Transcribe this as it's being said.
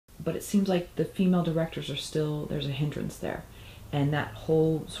but it seems like the female directors are still, there's a hindrance there. And that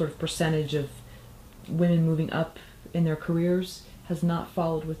whole sort of percentage of women moving up in their careers has not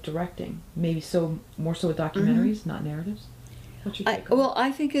followed with directing. Maybe more so with documentaries, not narratives. What's your take on Well,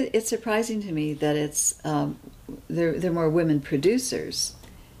 I think it's surprising to me that it's there are more women producers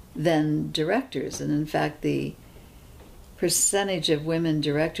than directors, and in fact, the percentage of women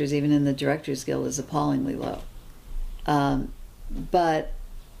directors, even in the Directors Guild, is appallingly low. But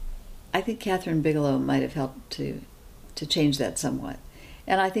I think Kathryn Bigelow might have helped to change that somewhat.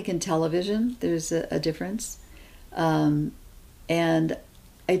 And I think in television there's a difference. And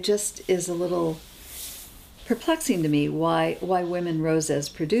it just is a little perplexing to me why women rose as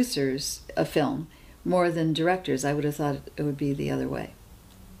producers of film more than directors. I would have thought it would be the other way.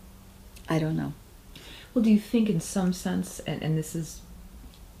 I don't know. Well, do you think in some sense, and this is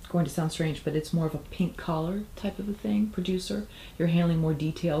going to sound strange, but it's more of a pink collar type of a thing, producer? You're handling more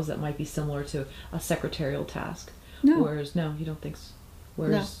details that might be similar to a secretarial task. No. Whereas, no, you don't think so.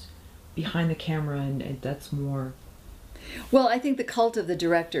 Whereas behind the camera, and that's more... Well, I think the cult of the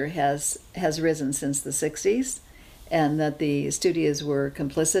director has risen since the 60s, and that the studios were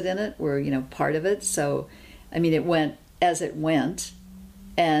complicit in it, were, part of it. So, I mean, it went as it went,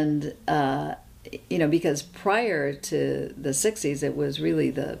 and, because prior to the 60s, it was really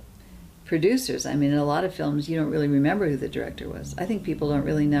the producers. I mean, in a lot of films, you don't really remember who the director was. I think people don't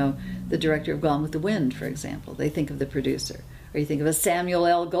really know the director of Gone with the Wind, for example. They think of the producer. Or you think of a Samuel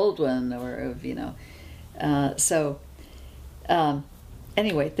L. Goldwyn, or of,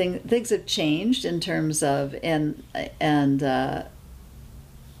 anyway, things have changed in terms of, and I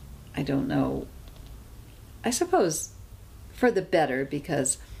don't know, I suppose for the better,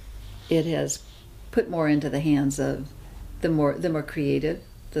 because it has put more into the hands of the more creative,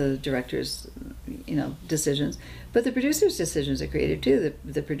 the director's, decisions. But the producer's decisions are creative too.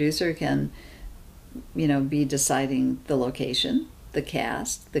 The producer can, be deciding the location, the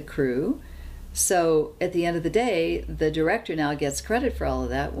cast, the crew. So at the end of the day, the director now gets credit for all of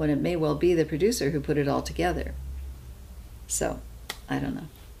that when it may well be the producer who put it all together. So, I don't know.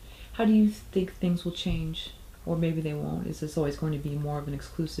 How do you think things will change? Or maybe they won't. Is this always going to be more of an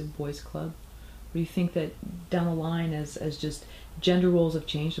exclusive boys' club? Or do you think that down the line, as just gender roles have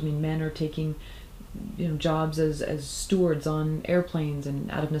changed, I mean, men are taking jobs as stewards on airplanes,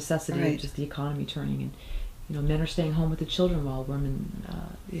 and out of necessity, right. Just the economy turning, and men are staying home with the children while women,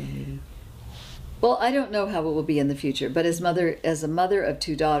 maybe... Well, I don't know how it will be in the future, but as a mother of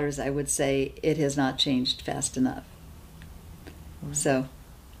two daughters, I would say it has not changed fast enough. Right. So,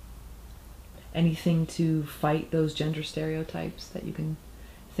 anything to fight those gender stereotypes that you can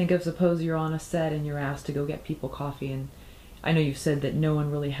think of? Suppose you're on a set and you're asked to go get people coffee, and I know you've said that no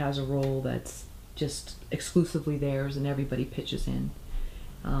one really has a role that's just exclusively theirs and everybody pitches in.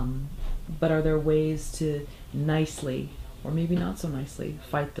 But are there ways to nicely, or maybe not so nicely,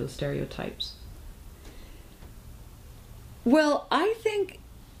 fight those stereotypes? Well, I think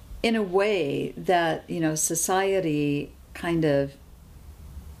in a way that, society kind of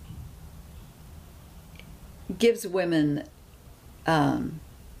gives women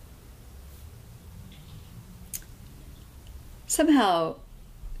somehow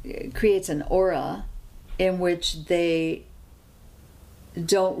creates an aura in which they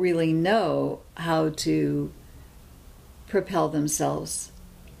don't really know how to propel themselves,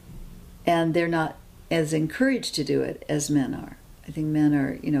 and they're not as encouraged to do it as men are. I think men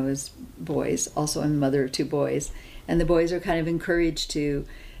are, as boys, also I'm a mother of two boys, and the boys are kind of encouraged to,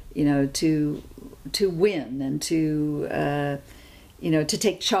 to win, and to, to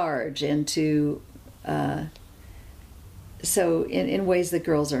take charge, and to, so in ways that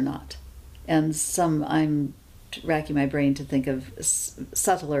girls are not. And I'm racking my brain to think of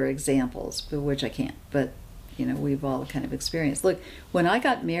subtler examples, but which I can't, but, we've all kind of experienced. Look, when I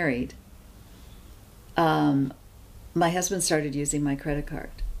got married, my husband started using my credit card.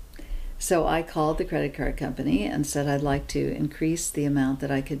 So I called the credit card company and said I'd like to increase the amount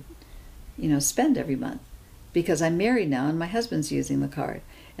that I could, spend every month, because I'm married now and my husband's using the card.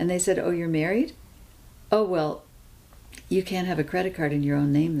 And they said, "Oh, you're married? Oh, well, you can't have a credit card in your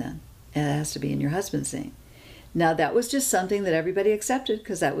own name then. It has to be in your husband's name." Now, that was just something that everybody accepted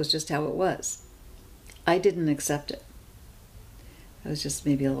because that was just how it was. I didn't accept it. I was just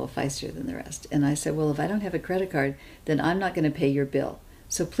maybe a little feistier than the rest. And I said, well, if I don't have a credit card, then I'm not going to pay your bill.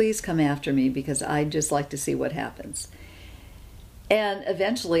 So please come after me, because I'd just like to see what happens. And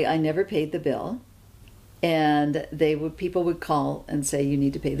eventually I never paid the bill. And people would call and say, you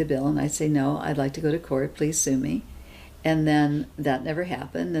need to pay the bill. And I'd say, no, I'd like to go to court. Please sue me. And then that never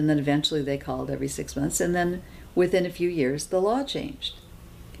happened. And then eventually they called every 6 months. And then within a few years, the law changed.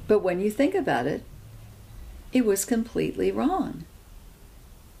 But when you think about it, it was completely wrong.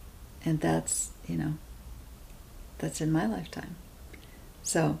 And that's, that's in my lifetime.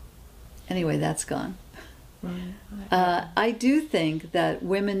 So, anyway, that's gone. Right. I do think that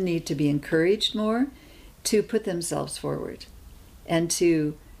women need to be encouraged more to put themselves forward and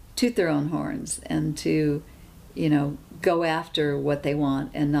to toot their own horns and to, go after what they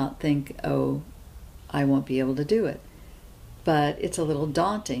want and not think, oh, I won't be able to do it. But it's a little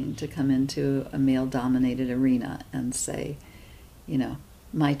daunting to come into a male-dominated arena and say,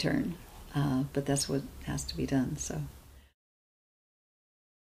 my turn. But that's what has to be done, so...